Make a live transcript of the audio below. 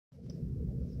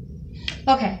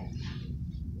Okay,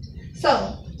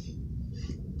 so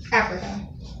Africa.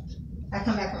 I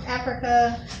come back from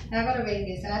Africa and I go to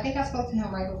Vegas, and I think I spoke to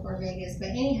him right before Vegas. But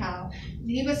anyhow,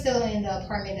 he was still in the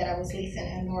apartment that I was leasing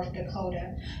in North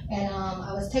Dakota, and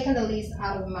I was taking the lease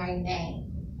out of my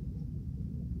name.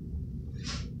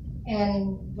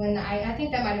 And when I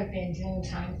think that might have been June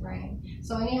time frame.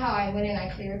 So anyhow, I went and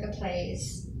I cleared the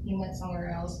place. He went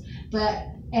somewhere else,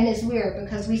 and it's weird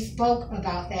because we spoke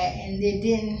about that, and there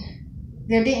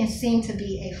didn't seem to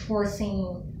be a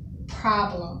foreseen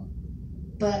problem.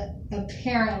 But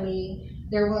apparently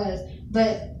there was.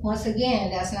 But once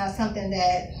again, that's not something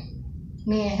that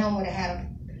me and him would have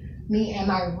had, me and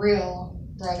my real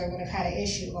brother would have had an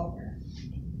issue over.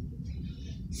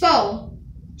 So,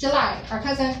 July,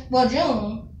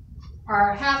 June,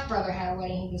 our half brother had a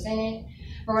wedding, he was in it,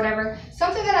 or whatever.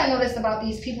 Something that I noticed about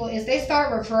these people is they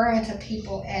start referring to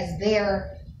people as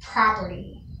their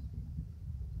property.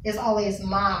 It's always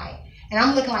my. And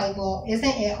I'm looking like, well, isn't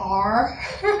it our,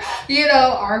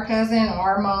 our cousin,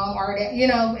 our mom, our dad,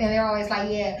 and they're always like,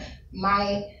 yeah,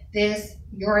 my this,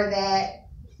 your that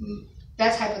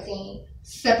type of thing.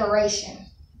 Separation.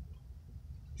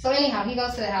 So anyhow, he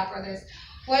goes to the half brother's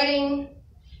wedding.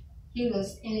 He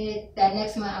was in it. That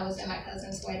next month, I was in my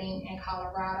cousin's wedding in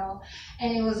Colorado.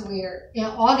 And it was weird. In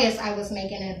August, I was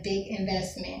making a big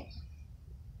investment.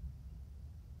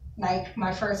 Like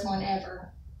my first one ever.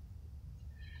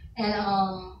 And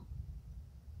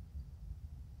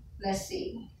let's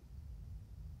see.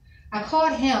 I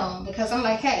called him because I'm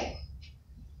like, hey,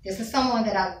 this is someone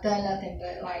that I've done nothing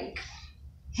but like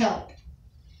help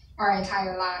our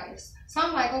entire lives. So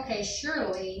I'm like, okay,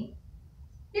 surely,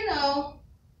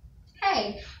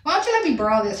 hey, why don't you let me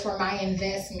borrow this for my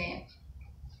investment?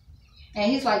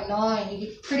 And he's like, no, and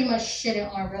he pretty much shit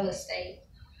it on real estate.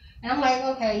 And I'm like,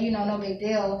 okay, no big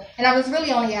deal. And I was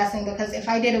really only asking because if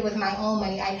I did it with my own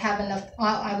money, I'd have enough.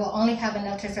 I will only have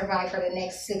enough to survive for the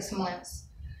next 6 months.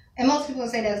 And most people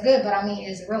say that's good, but I mean,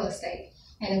 it's real estate.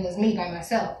 And it was me by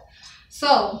myself.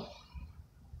 So,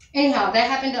 anyhow, that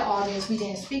happened in August. We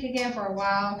didn't speak again for a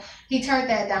while. He turned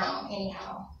that down,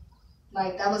 anyhow.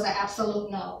 Like, that was an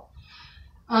absolute no.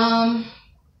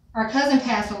 Our cousin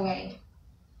passed away.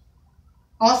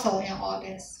 Also in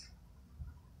August.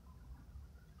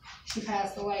 She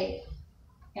passed away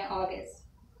in August.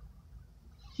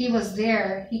 He was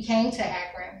there. He came to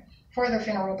Akron for the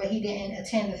funeral, but he didn't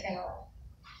attend the funeral.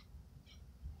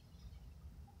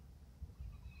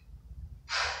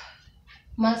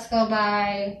 Months go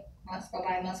by. Like I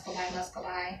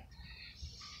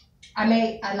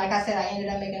said, I ended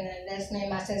up making an investment.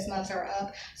 My 6 months are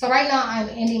up. So right now I'm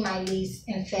ending my lease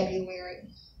in February.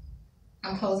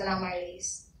 I'm closing out my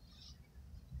lease.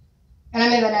 And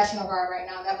I'm in the National Guard right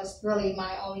now. That was really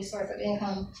my only source of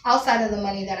income outside of the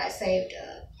money that I saved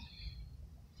up.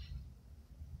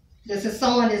 This is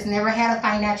someone that's never had a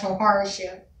financial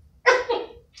hardship.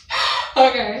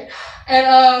 Okay.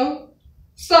 And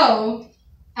so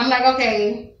I'm like,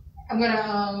 okay, I'm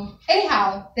gonna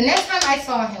anyhow, the next time I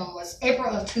saw him was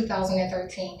April of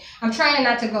 2013. I'm trying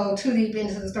not to go too deep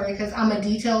into the story because I'm a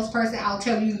details person. I'll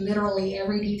tell you literally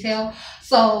every detail.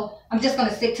 So I'm just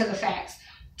gonna stick to the facts.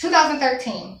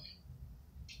 2013,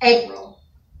 April,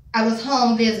 I was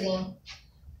home visiting.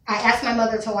 I asked my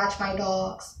mother to watch my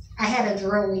dogs. I had a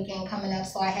drill weekend coming up,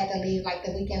 so I had to leave like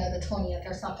the weekend of the 20th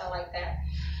or something like that.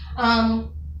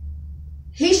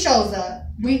 He shows up.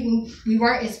 We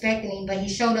weren't expecting him, but he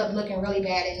showed up looking really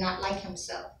bad and not like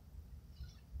himself.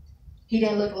 He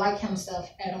didn't look like himself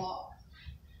at all.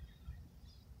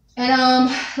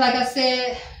 And like I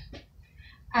said,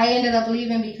 I ended up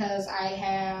leaving because I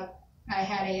had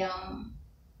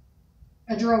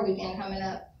a drill weekend coming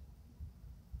up.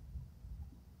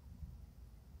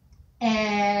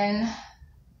 And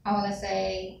I want to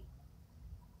say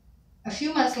a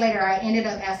few months later, I ended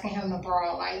up asking him to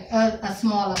borrow like a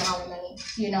small amount of money,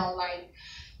 like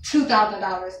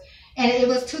 $2,000. And it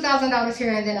was $2,000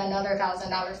 here and then another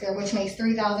 $1,000 there, which makes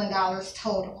 $3,000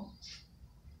 total.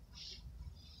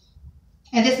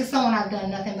 And this is someone I've done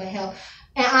nothing but help.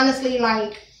 And honestly,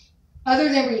 like, other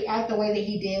than react the way that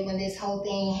he did when this whole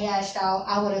thing hashed out,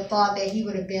 I would have thought that he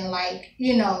would have been like,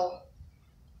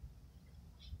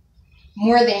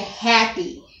 more than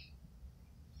happy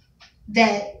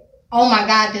that, oh my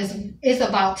God, it's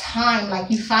about time.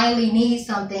 Like, you finally need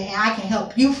something and I can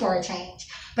help you for a change.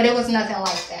 But it was nothing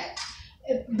like that.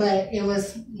 But it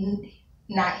was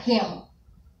not him.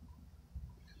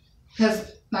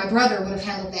 Because my brother would have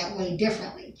handled that way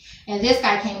differently. And this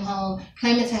guy came home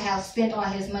claiming to have spent all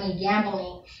his money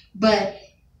gambling, but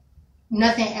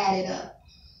nothing added up.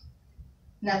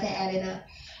 Nothing added up.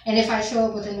 And if I show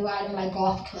up with a new item like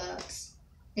golf clubs,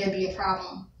 it'd be a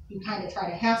problem. He kind of tried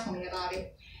to hassle me about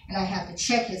it, and I have to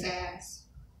check his ass.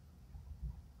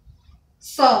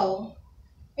 So,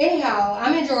 anyhow,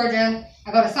 I'm in Georgia.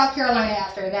 I go to South Carolina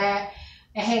after that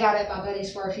and hang out at my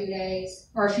buddies for a few days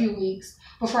or a few weeks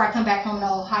before I come back home to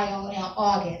Ohio in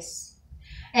August.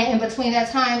 And in between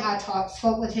that time, I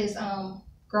spoke with his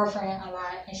girlfriend a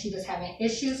lot, and she was having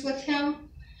issues with him.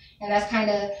 And that's kind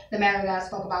of the matter that I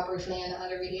spoke about briefly in the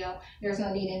other video. There's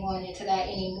no need in going into that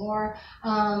anymore.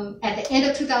 At the end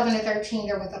of 2013,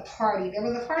 there was a party. There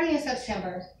was a party in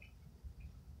September.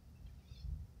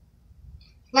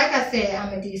 Like I said,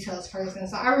 I'm a details person,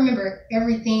 so I remember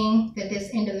everything that this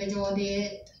individual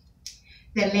did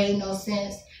that made no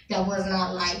sense, that was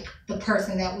not like the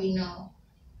person that we know.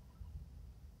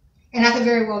 And I could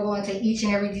very well go into each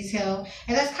and every detail.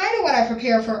 And that's kind of what I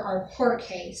prepare for our court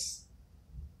case.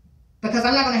 Because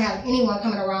I'm not going to have anyone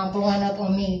coming around blowing up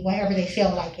on me whenever they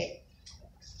feel like it.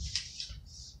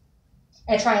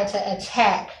 And trying to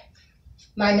attack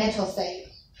my mental state.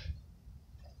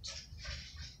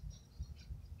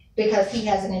 Because he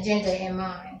has an agenda in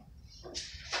mind.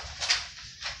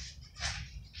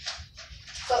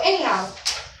 So anyhow,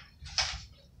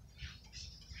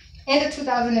 end of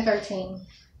 2013,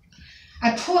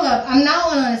 I pull up. I'm now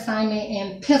on an assignment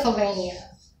in Pennsylvania.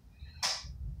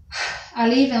 I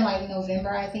leave in like November,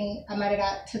 I think. I might have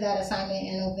got to that assignment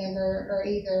in November or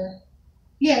either.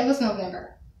 Yeah, it was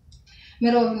November.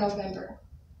 Middle of November.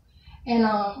 And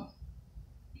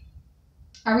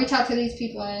I reach out to these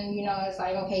people and, you know, it's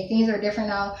like, okay, things are different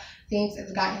now. Things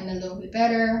have gotten a little bit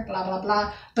better, blah, blah,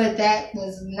 blah. But that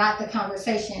was not the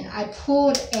conversation. I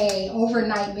pulled a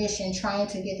overnight mission trying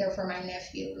to get there for my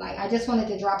nephew. Like, I just wanted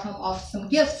to drop him off some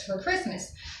gifts for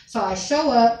Christmas. So I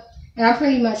show up and I'm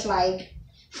pretty much like,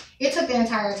 it took the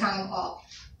entire time off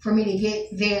for me to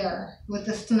get there with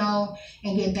the snow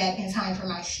and get back in time for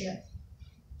my shift.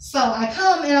 So I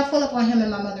come and I pull up on him and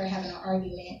my mother having an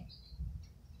argument.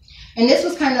 And this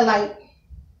was kind of like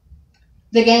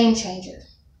the game changer.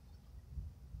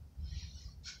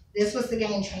 This was the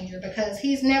game changer because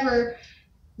he's never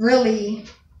really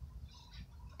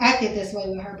acted this way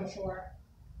with her before.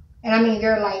 And I mean,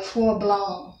 they're like full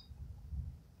blown.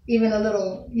 Even a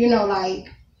little, you know, like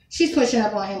she's pushing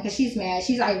up on him because she's mad.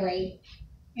 She's irate.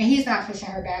 And he's not pushing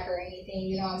her back or anything,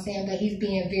 you know what I'm saying? But he's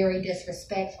being very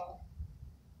disrespectful.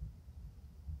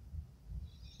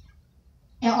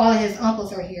 And all of his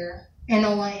uncles are here. And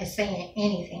no one is saying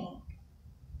anything.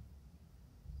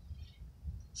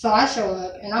 So I show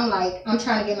up and I'm like, I'm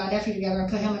trying to get my nephew together and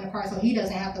put him in the car so he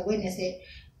doesn't have to witness it.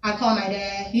 I call my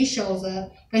dad. He shows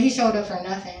up. But he showed up for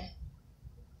nothing.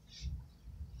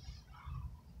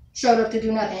 Showed up to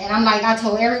do nothing. And I'm like, I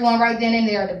told everyone right then and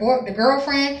there, the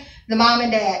girlfriend, the mom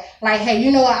and dad, like, hey,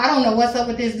 you know what? I don't know what's up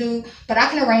with this dude, but I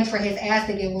can arrange for his ass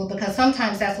to get whooped because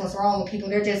sometimes that's what's wrong with people.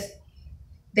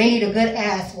 They need a good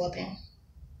ass whooping.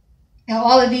 And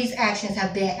all of these actions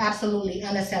have been absolutely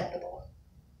unacceptable.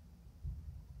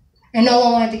 And no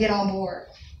one wanted to get on board.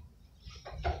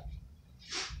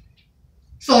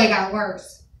 So it got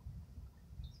worse.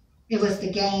 It was the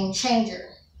game changer.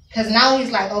 Because now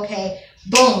he's like, okay,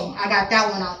 boom, I got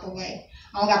that one out the way.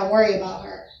 I don't got to worry about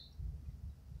her.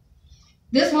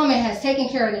 This woman has taken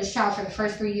care of this child for the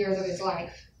first 3 years of his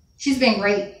life. She's been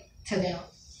great to them.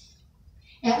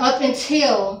 And up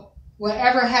until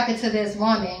whatever happened to this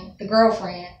woman, the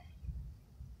girlfriend,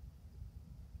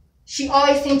 she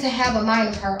always seemed to have a mind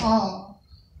of her own.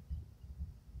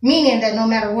 Meaning that no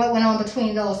matter what went on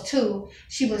between those two,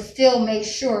 she would still make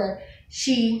sure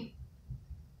she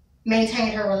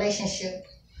maintained her relationship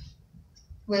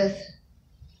with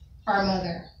our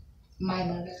mother, my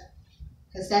mother.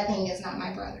 Because that thing is not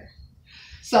my brother.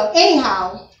 So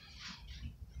anyhow,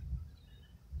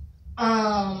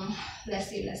 let's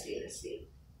see.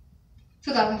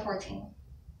 2014.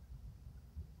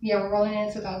 Yeah, we're rolling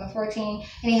in 2014.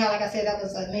 Anyhow, like I said, that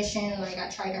was a mission. Like, I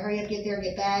tried to hurry up, get there,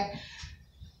 get back.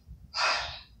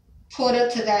 Pulled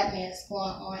up to that mess going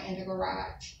on in the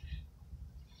garage.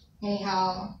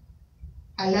 Anyhow,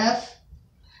 I left.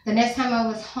 The next time I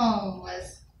was home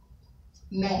was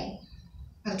May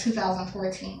of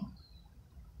 2014.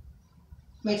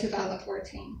 May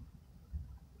 2014.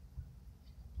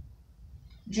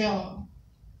 June,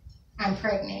 I'm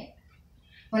pregnant.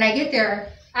 When I get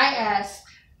there, I ask,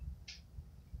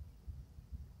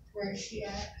 where is she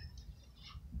at?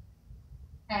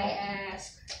 I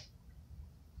ask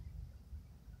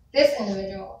this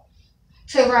individual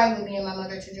to ride with me and my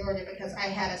mother to Georgia because I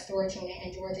had a storage unit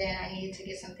in Georgia and I needed to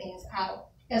get some things out,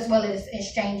 as well as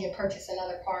exchange and purchase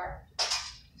another car.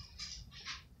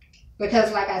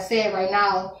 Because like I said, right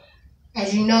now,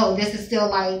 as you know, this is still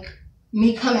like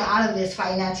me coming out of this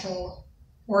financial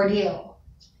ordeal.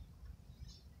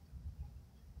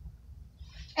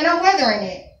 And I'm weathering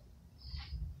it.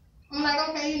 I'm like,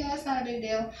 okay, it's not a big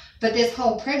deal. But this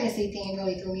whole pregnancy thing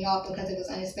really threw me off because it was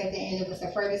unexpected and it was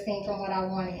the furthest thing from what I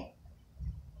wanted.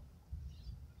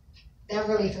 That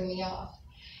really threw me off.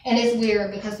 And it's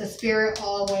weird because the spirit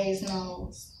always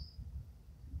knows.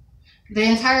 The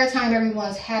entire time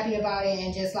everyone's happy about it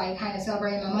and just like kind of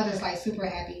celebrating. My mother's like super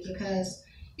happy because,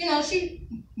 she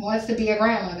wants to be a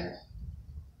grandmother.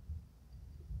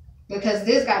 Because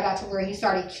this guy got to where he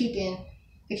started keeping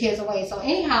the kids away. So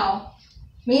anyhow,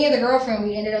 me and the girlfriend,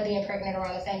 we ended up being pregnant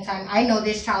around the same time. I know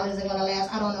this child isn't going to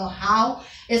last. I don't know how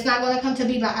it's not going to come to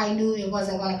be, but I knew it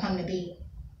wasn't going to come to be.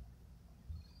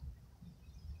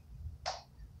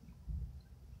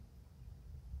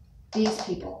 These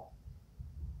people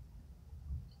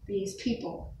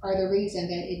are the reason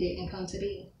that it didn't come to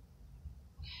be.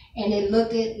 And it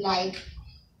looked like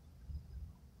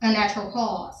a natural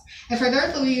cause. And for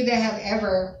those of you that have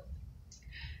ever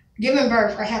given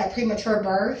birth or had a premature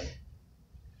birth,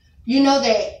 you know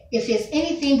that if it's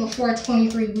anything before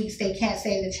 23 weeks, they can't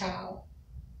save the child.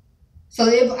 So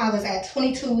I was at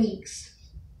 22 weeks.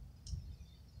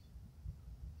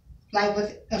 Like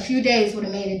with a few days would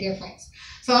have made a difference.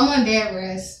 So I'm on bed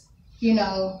rest,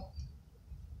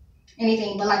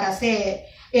 anything. But like I said,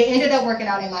 it ended up working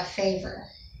out in my favor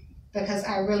because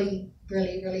I really,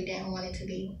 really, really didn't want it to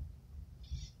be.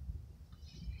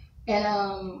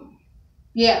 And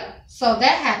yeah, so that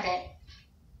happened.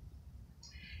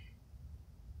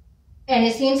 And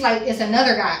it seems like it's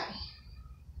another guy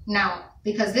now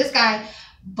because this guy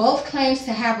both claims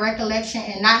to have recollection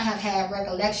and not have had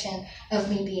recollection of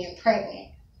me being pregnant.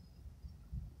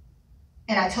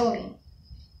 And I told him.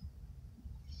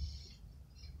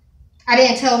 I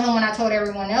didn't tell him when I told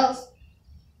everyone else.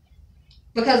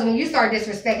 Because when you start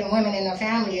disrespecting women in their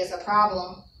family, it's a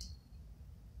problem.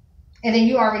 And then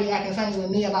you already acting funny with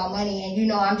me about money.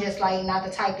 And I'm just like not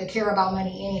the type to care about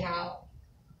money anyhow.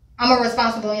 I'm a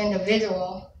responsible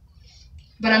individual.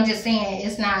 But I'm just saying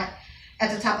it's not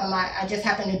at the top of I just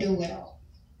happen to do well.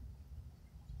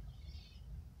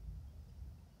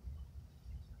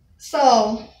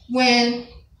 So when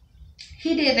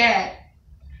he did that,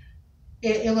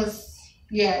 it was,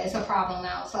 it's a problem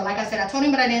now. So like I said, I told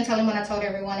him, but I didn't tell him when I told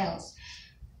everyone else.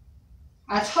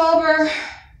 October,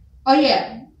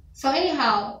 So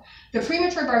anyhow, the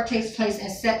premature birth takes place in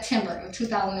September of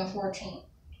 2014.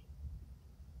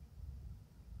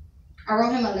 I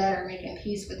wrote him a letter making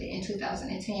peace with it in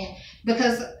 2010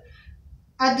 because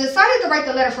I decided to write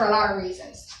the letter for a lot of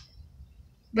reasons.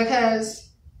 Because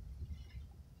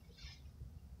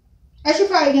as you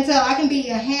probably can tell, I can be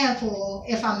a handful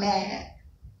if I'm mad.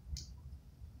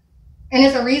 And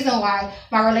it's a reason why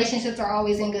my relationships are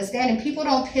always in good standing. People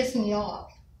don't piss me off.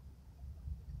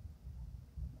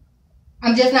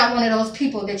 I'm just not one of those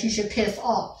people that you should piss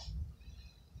off.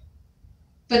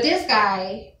 But this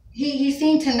guy, he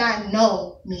seemed to not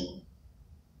know me.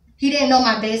 He didn't know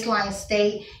my baseline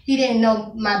state. He didn't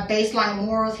know my baseline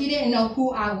morals. He didn't know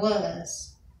who I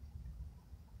was.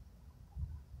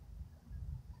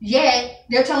 Yet,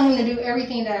 they're telling him to do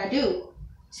everything that I do.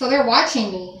 So they're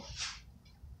watching me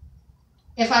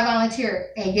if I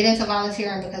volunteer and get into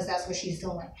volunteering because that's what she's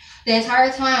doing. The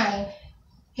entire time,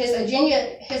 his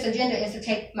agenda is to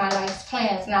take my life's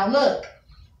plans. Now look,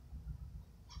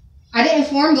 I didn't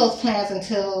form those plans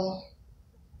until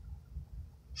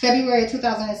February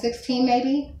 2016,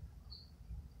 maybe.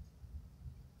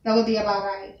 That would be about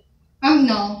right.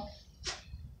 No.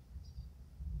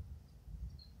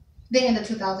 The end of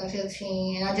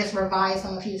 2015, and I just revised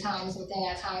them a few times within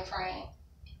that time frame.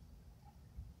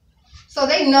 So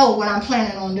they know what I'm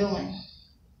planning on doing.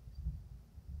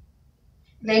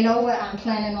 They know what I'm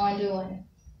planning on doing.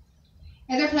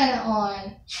 And they're planning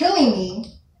on killing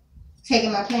me,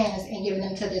 taking my plans and giving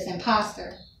them to this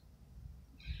imposter.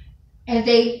 And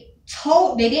they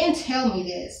didn't tell me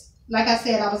this. Like I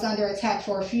said, I was under attack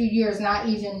for a few years, not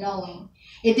even knowing.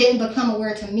 It didn't become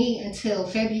aware to me until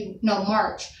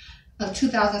March of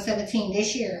 2017,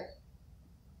 this year.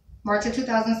 March of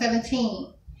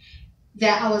 2017,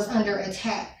 that I was under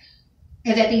attack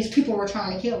and that these people were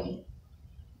trying to kill me.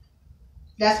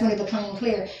 That's when it became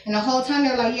clear. And the whole time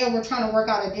they're like, yeah, we're trying to work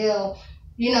out a deal.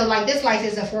 Like this life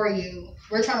isn't for you.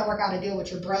 We're trying to work out a deal with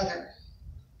your brother.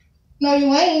 No,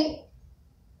 you ain't.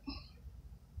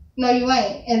 No, you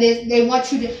ain't. And they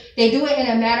want you to, they do it in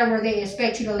a manner where they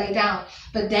expect you to lay down.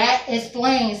 But that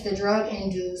explains the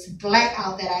drug-induced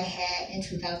blackout that I had in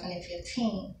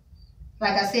 2015.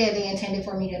 Like I said, they intended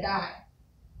for me to die.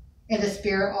 And the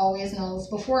spirit always knows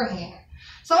beforehand.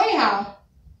 So anyhow,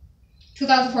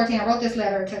 2014, I wrote this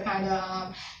letter to kind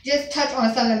of just touch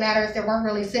on some of the matters that weren't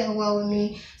really sitting well with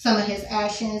me, some of his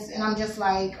actions, and I'm just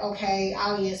like, okay,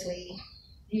 obviously,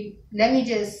 let me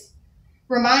just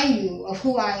remind you of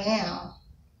who I am.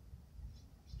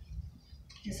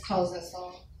 His closing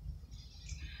song.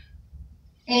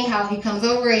 Anyhow, he comes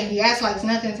over and he acts like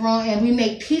nothing's wrong, and we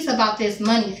make peace about this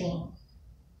money thing.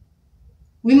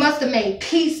 We must have made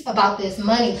peace about this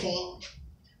money thing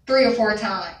 3 or 4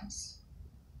 times.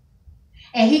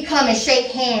 And he come and shake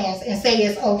hands and say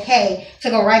it's okay to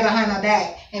go right behind my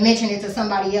back and mention it to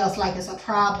somebody else like it's a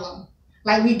problem.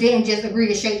 Like we didn't just agree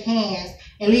to shake hands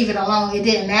and leave it alone. It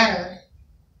didn't matter.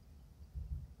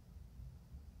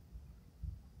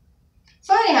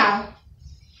 So anyhow,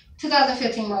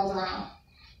 2015 rolls around.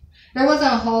 There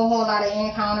wasn't a whole lot of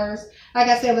encounters. Like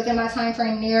I said, within my time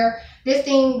frame there, this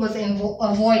thing was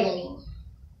avoiding me.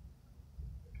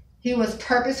 He was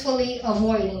purposefully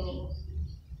avoiding me.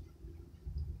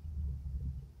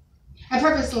 I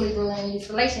purposefully ruined these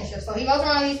relationships. So he goes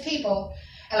around these people.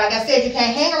 And like I said, you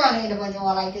can't hang around an individual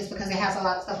like this because it has a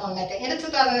lot of stuff on him. At the end of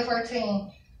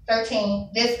 2013,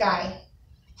 this guy,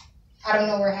 out of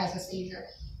nowhere, has a seizure.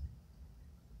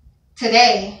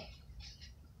 Today,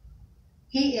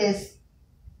 he is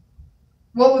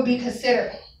what would be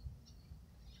considered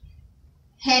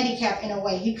handicapped in a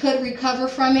way. He could recover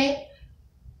from it,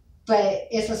 but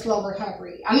it's a slow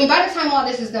recovery. I mean, by the time all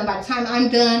this is done, by the time I'm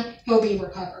done, he'll be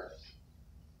recovered.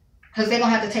 Because they're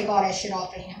going to have to take all that shit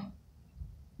off of him.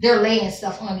 They're laying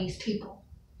stuff on these people.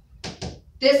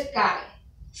 This guy,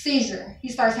 seizure. He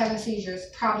starts having seizures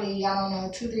probably, I don't know,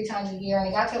 2-3 times a year. And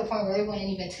it got to the point where they wouldn't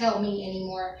even tell me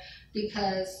anymore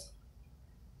because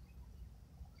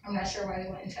I'm not sure why they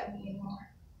wouldn't tell me anymore.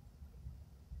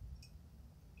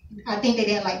 I think they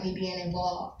didn't like me being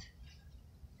involved.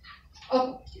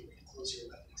 Oh.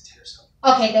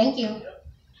 Okay, thank you.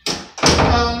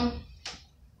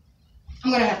 I'm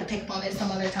going to have to pick up on this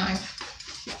some other time.